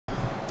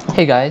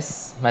Hey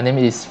guys, my name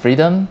is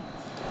Freedom.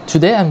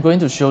 Today I'm going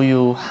to show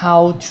you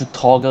how to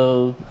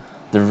toggle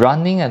the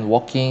running and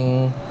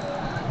walking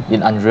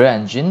in Unreal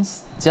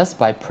Engines just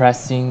by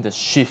pressing the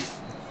shift.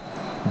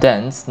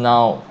 Then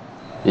now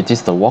it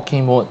is the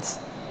walking mode.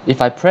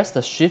 If I press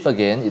the shift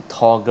again, it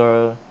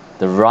toggles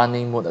the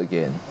running mode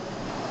again.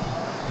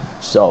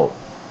 So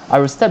I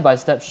will step by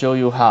step show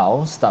you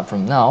how. Start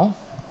from now.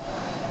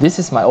 This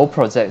is my old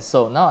project,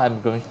 so now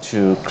I'm going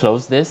to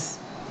close this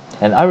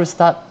and I will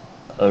start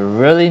a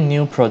really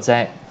new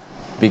project.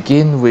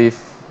 Begin with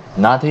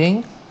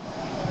nothing.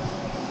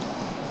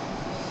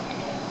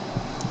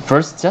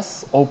 First,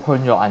 just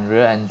open your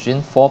Unreal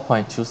Engine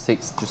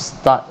 4.26 to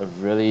start a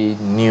really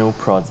new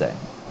project.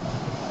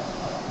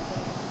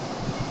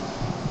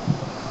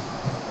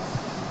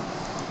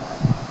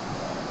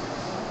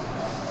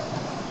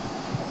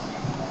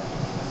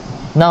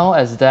 Now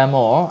as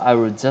demo, I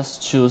will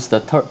just choose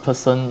the third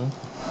person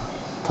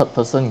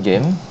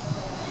game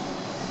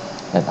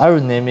and I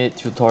will name it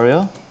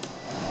tutorial.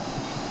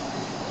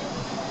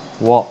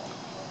 Walk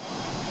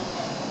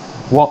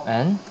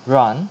and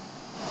run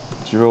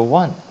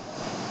 01.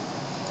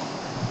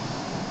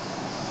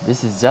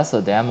 This is just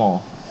a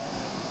demo.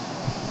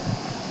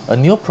 A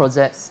new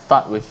project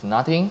start with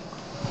nothing.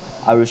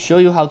 I will show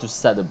you how to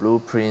set the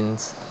blueprint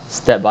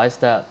step by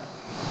step.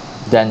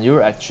 Then you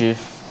will achieve.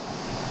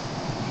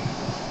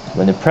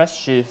 When you press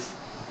shift,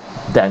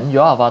 then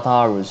your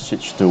avatar will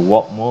switch to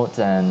walk mode,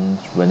 and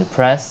when you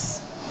press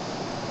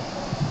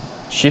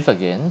shift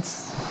again,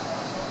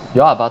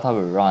 your avatar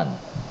will run.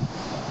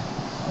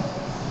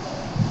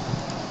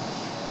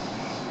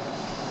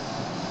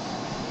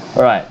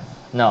 Alright,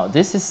 now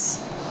this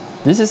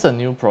is a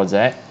new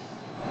project.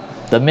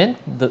 The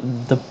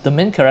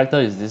main character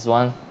is this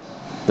one,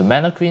 the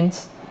mannequin.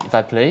 If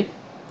I play,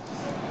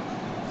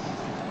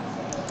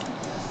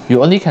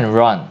 you only can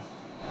run,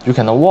 you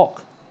cannot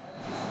walk.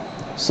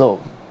 So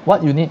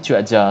what you need to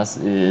adjust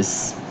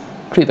is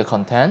click the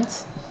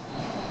content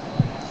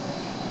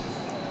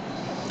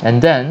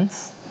and then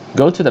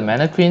go to the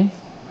mannequin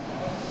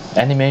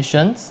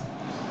animations.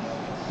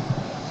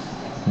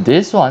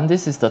 This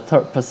is the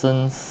third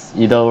person's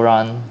idle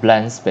run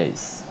blank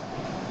space.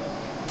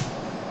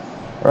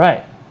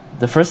 Alright,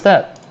 the first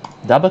step,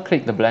 double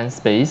click the blank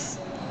space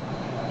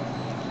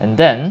and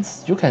then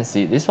you can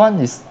see this one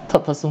is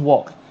third person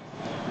walk.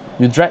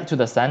 You drag to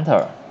the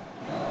center.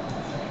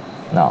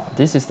 Now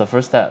this is the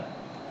first step.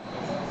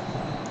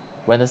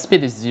 When the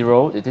speed is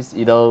 0, it is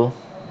idle,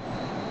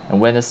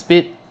 and when the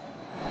speed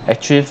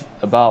achieves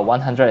about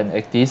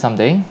 180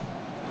 something,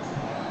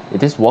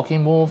 it is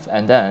walking move.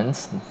 And then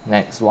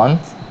next one,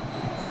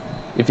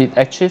 if it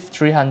achieves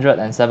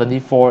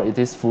 374, it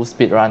is full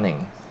speed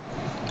running.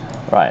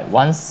 Right,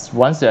 once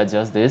you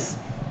adjust this,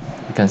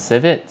 you can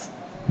save it,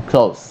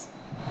 close.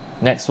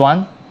 Next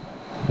one,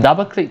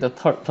 double click the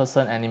third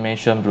person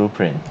animation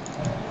blueprint.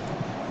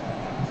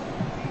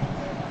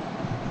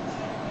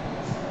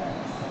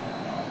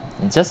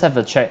 And just have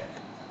a check.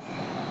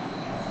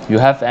 You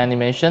have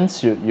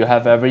animations, you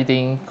have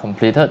everything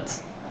completed.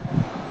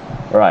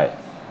 Right.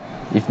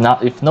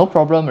 If no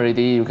problem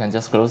already, you can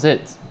just close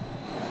it.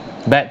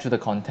 Back to the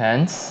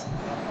contents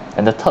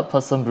and the third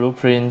person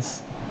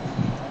blueprints.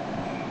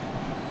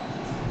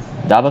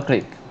 Double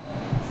click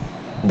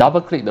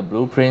the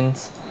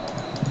blueprint.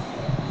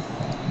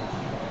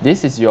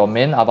 This is your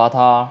main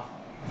avatar,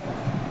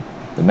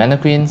 the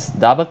mannequins.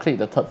 Double click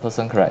the third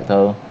person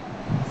character.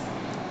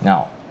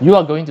 Now you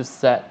are going to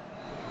set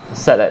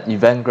an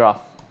event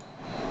graph.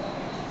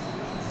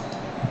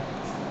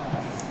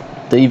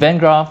 The event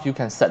graph, you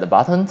can set the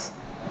buttons.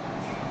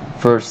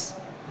 First,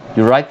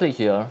 you right click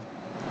here,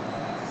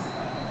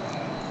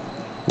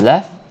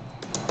 left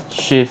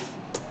shift.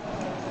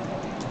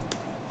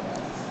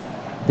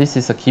 This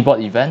is a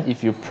keyboard event.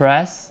 If you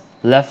press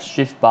left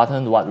shift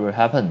button, what will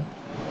happen?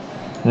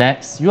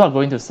 Next, you are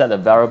going to set a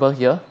variable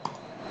here,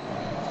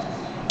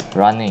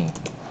 running.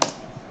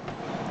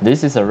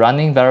 This is a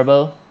running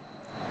variable.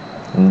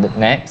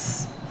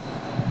 Next,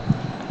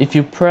 if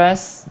you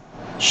press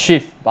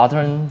shift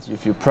button,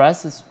 if you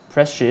press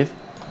shift,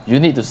 you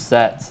need to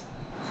set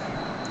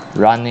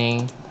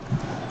running.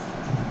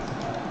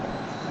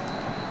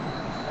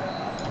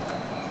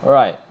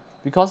 Alright,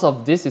 because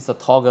of this is a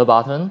toggle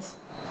button.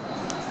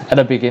 At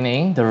the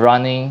beginning, the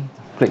running,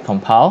 click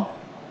compile.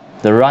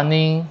 The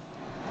running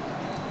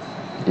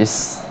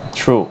is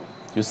true.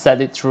 You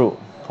set it true,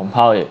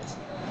 compile it.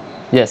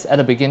 Yes, at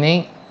the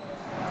beginning,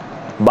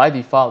 by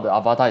default, the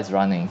avatar is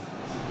running.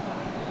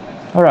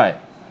 Alright,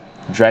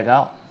 drag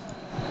out,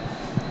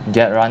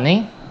 get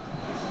running.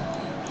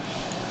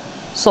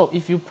 So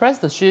if you press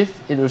the shift,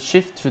 it will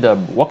shift to the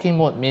walking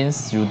mode,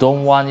 means you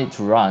don't want it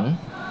to run.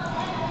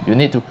 You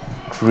need to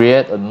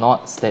create a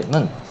not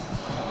statement,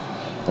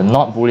 the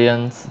not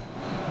boolean,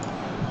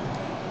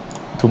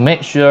 to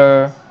make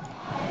sure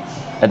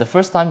at the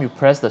first time you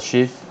press the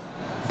shift,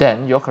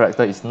 then your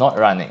character is not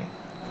running.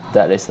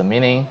 That is the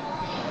meaning.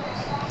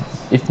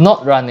 If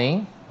not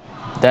running,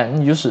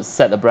 then you should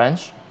set a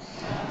branch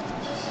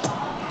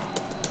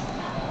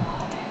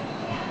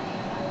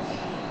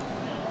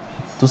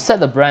To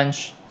set the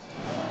branch,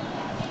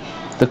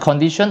 the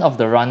condition of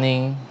the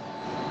running,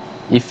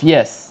 if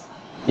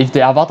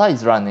the avatar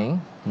is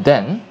running,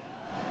 then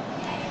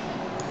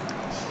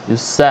you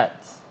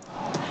set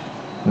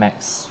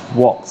max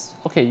walks.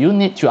 Okay, you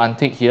need to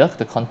untick here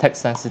the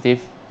context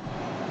sensitive,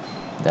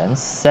 then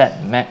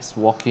set max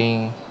walk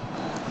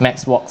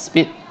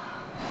speed,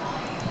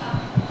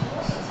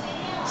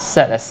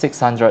 set at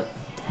 600.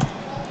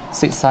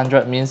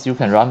 600 means you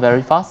can run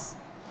very fast.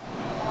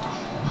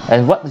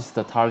 And what is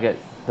the target?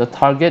 The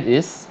target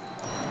is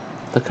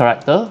the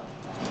character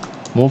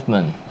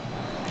movement.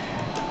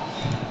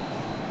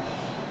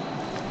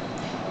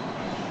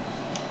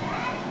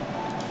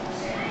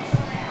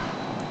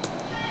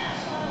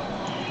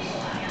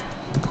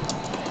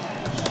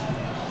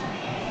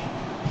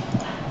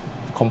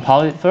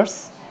 Compile it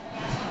first.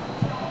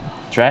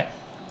 Drag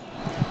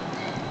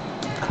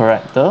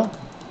character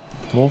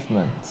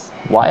movements.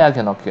 Why I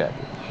cannot get it?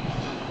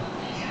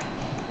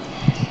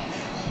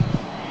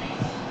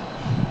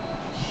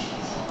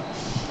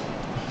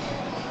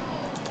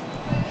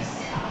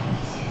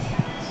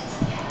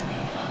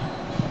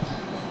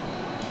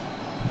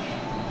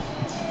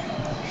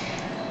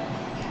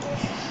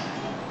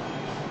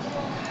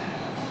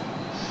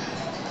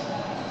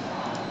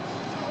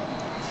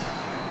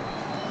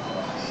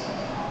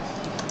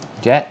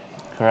 Get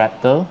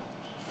character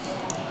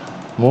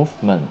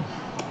movement.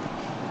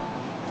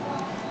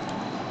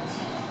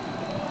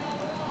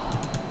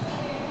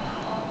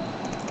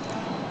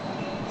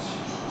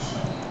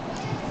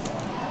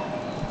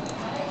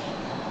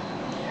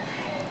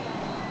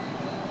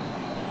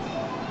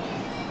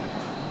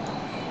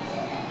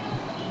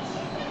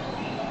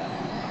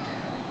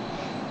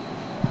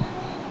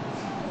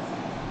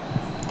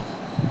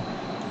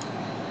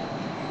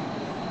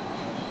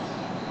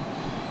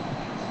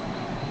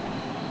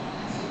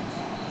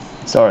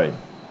 Sorry,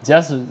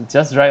 just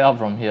drag out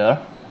from here.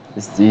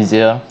 It's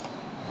easier.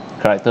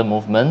 Character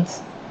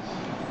movements.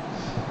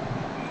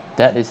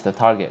 That is the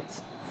target.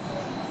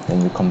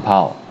 Then you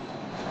compile.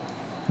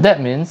 That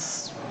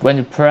means when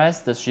you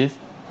press the shift,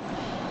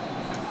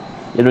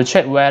 it will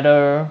check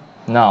whether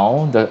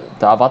now the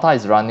avatar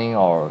is running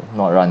or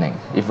not running.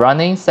 If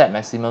running, set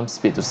maximum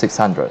speed to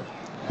 600.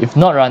 If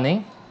not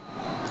running,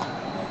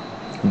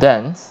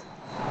 then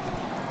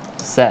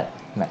set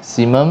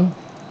maximum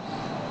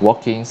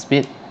walking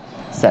speed,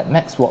 set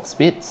max walk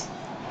speed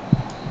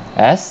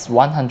as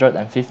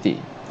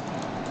 150.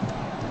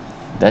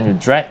 Then you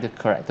drag the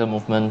character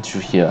movement to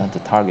here, the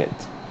target.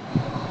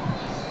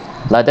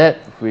 Like that,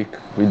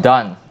 we're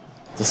done.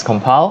 Just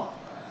compile.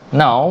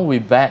 Now we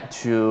back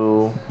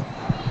to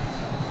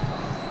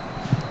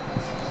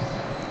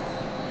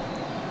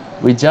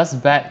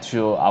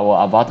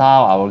our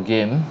avatar, our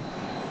game.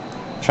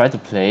 Try to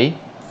play.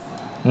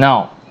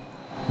 Now,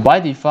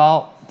 by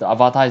default, the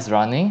avatar is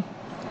running.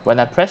 When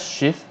I press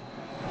shift,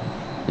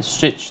 it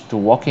switches to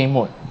walking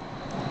mode.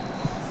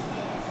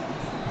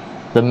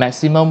 The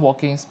maximum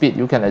walking speed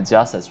you can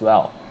adjust as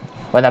well.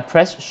 When I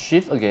press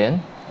shift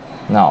again,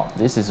 now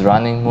this is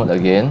running mode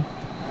again.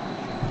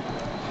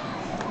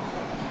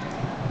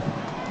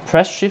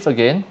 Press shift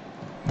again,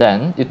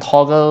 then it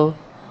toggle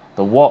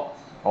the walk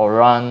or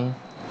run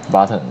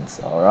buttons.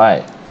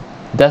 Alright,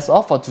 that's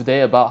all for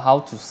today about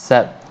how to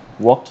set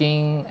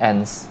walking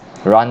and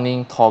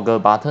running toggle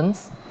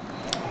buttons.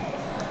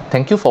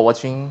 Thank you for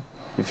watching.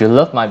 If you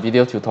love my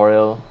video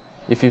tutorial,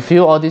 if you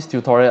feel all these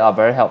tutorials are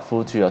very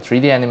helpful to your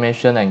 3D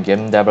animation and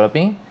game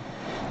developing,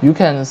 you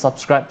can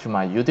subscribe to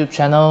my YouTube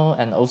channel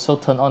and also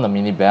turn on the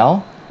mini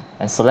bell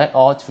and select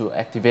all to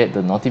activate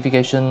the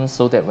notification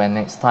so that when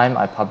next time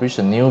I publish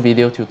a new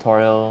video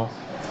tutorial,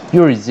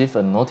 you receive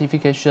a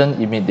notification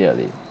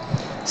immediately.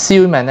 See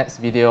you in my next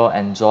video.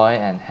 Enjoy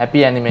and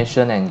happy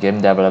animation and game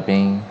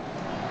developing.